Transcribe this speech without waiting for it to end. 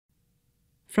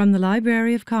From the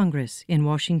Library of Congress in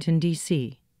Washington,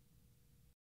 D.C.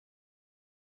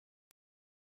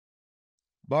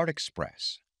 BARD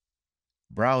Express.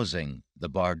 Browsing the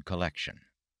BARD collection.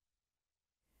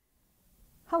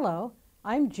 Hello,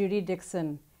 I'm Judy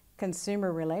Dixon,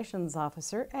 Consumer Relations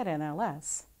Officer at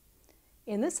NLS.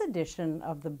 In this edition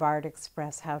of the BARD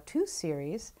Express How-To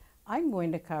series, I'm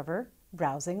going to cover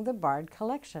Browsing the BARD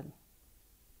collection.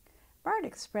 BARD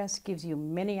Express gives you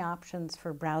many options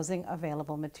for browsing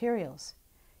available materials.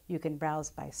 You can browse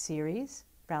by series,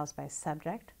 browse by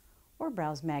subject, or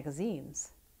browse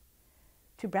magazines.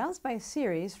 To browse by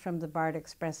series from the BARD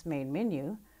Express main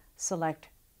menu, select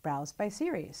Browse by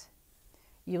Series.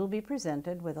 You will be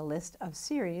presented with a list of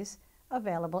series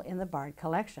available in the BARD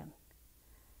collection.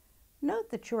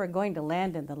 Note that you are going to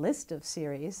land in the list of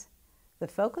series. The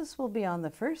focus will be on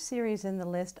the first series in the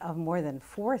list of more than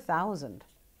 4,000.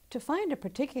 To find a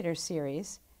particular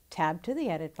series, tab to the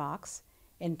Edit box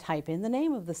and type in the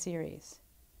name of the series.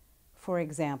 For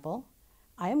example,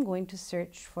 I am going to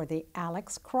search for the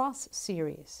Alex Cross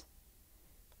series.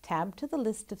 Tab to the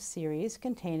list of series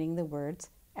containing the words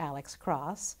Alex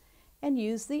Cross and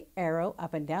use the arrow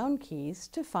up and down keys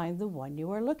to find the one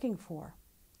you are looking for.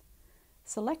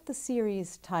 Select the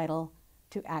series title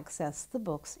to access the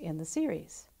books in the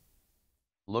series.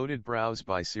 Loaded Browse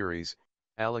by Series,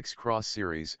 Alex Cross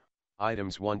Series,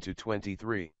 Items 1 to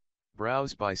 23.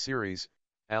 Browse by Series,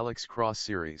 Alex Cross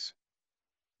Series.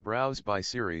 Browse by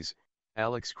Series,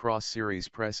 Alex Cross Series.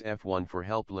 Press F1 for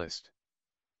Help List.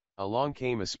 Along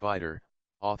Came a Spider,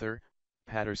 Author,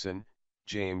 Patterson,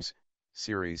 James,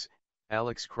 Series,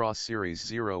 Alex Cross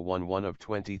Series 011 of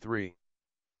 23.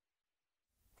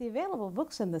 The available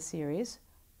books in the series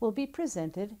will be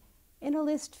presented in a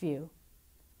list view.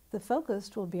 The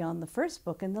focus will be on the first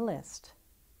book in the list.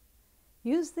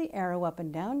 Use the arrow up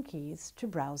and down keys to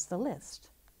browse the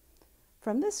list.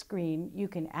 From this screen, you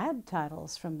can add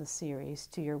titles from the series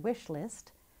to your wish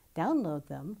list, download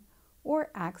them, or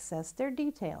access their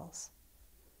details.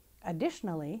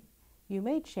 Additionally, you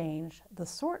may change the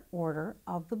sort order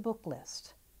of the book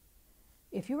list.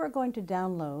 If you are going to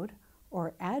download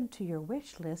or add to your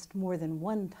wish list more than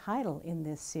one title in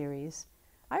this series,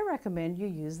 I recommend you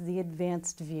use the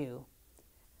Advanced View.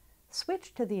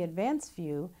 Switch to the Advanced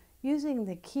View using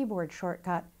the keyboard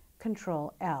shortcut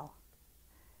Ctrl-L.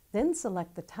 Then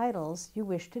select the titles you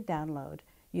wish to download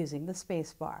using the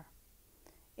spacebar.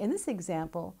 In this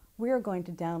example, we are going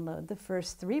to download the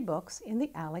first 3 books in the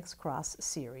Alex Cross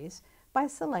series by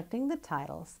selecting the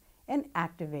titles and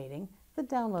activating the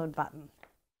download button.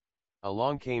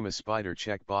 Along Came a Spider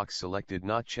checkbox selected,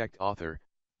 not checked. Author,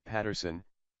 Patterson,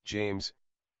 James,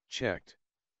 checked.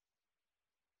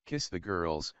 Kiss the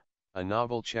Girls, a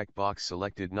novel checkbox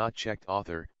selected, not checked.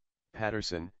 Author,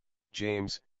 Patterson,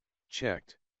 James,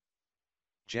 checked.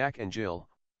 Jack and Jill,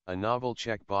 a novel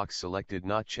checkbox selected,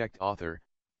 not checked. Author,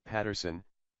 Patterson,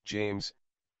 James,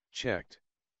 checked.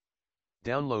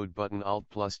 Download button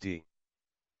Alt+D.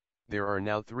 There are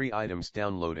now 3 items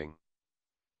downloading.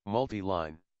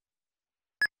 Multi-line.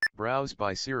 Browse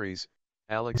by Series,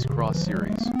 Alex Cross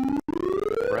Series.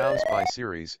 Browse by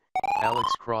Series, Alex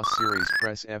Cross Series.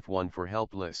 Press F1 for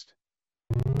Help List.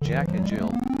 Jack and Jill,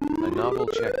 a novel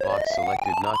checkbox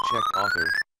selected, not checked.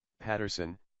 Author,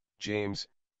 Patterson, James.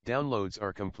 Downloads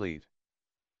are complete.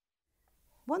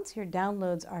 Once your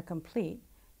downloads are complete,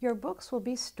 your books will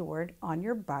be stored on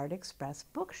your BARD Express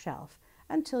bookshelf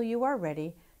until you are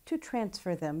ready to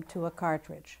transfer them to a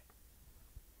cartridge.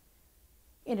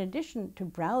 In addition to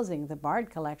browsing the BARD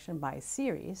collection by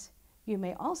series, you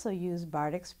may also use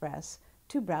BARD Express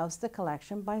to browse the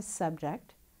collection by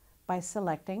subject by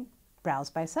selecting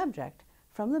Browse by Subject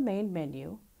from the main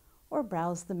menu, or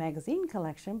browse the magazine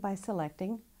collection by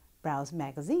selecting Browse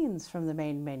Magazines from the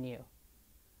main menu.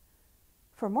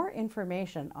 For more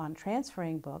information on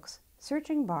transferring books,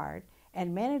 searching BARD,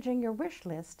 and managing your wish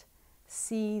list,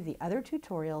 see the other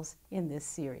tutorials in this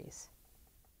series.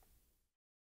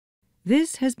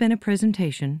 This has been a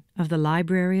presentation of the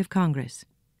Library of Congress.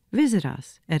 Visit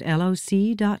us at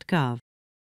loc.gov.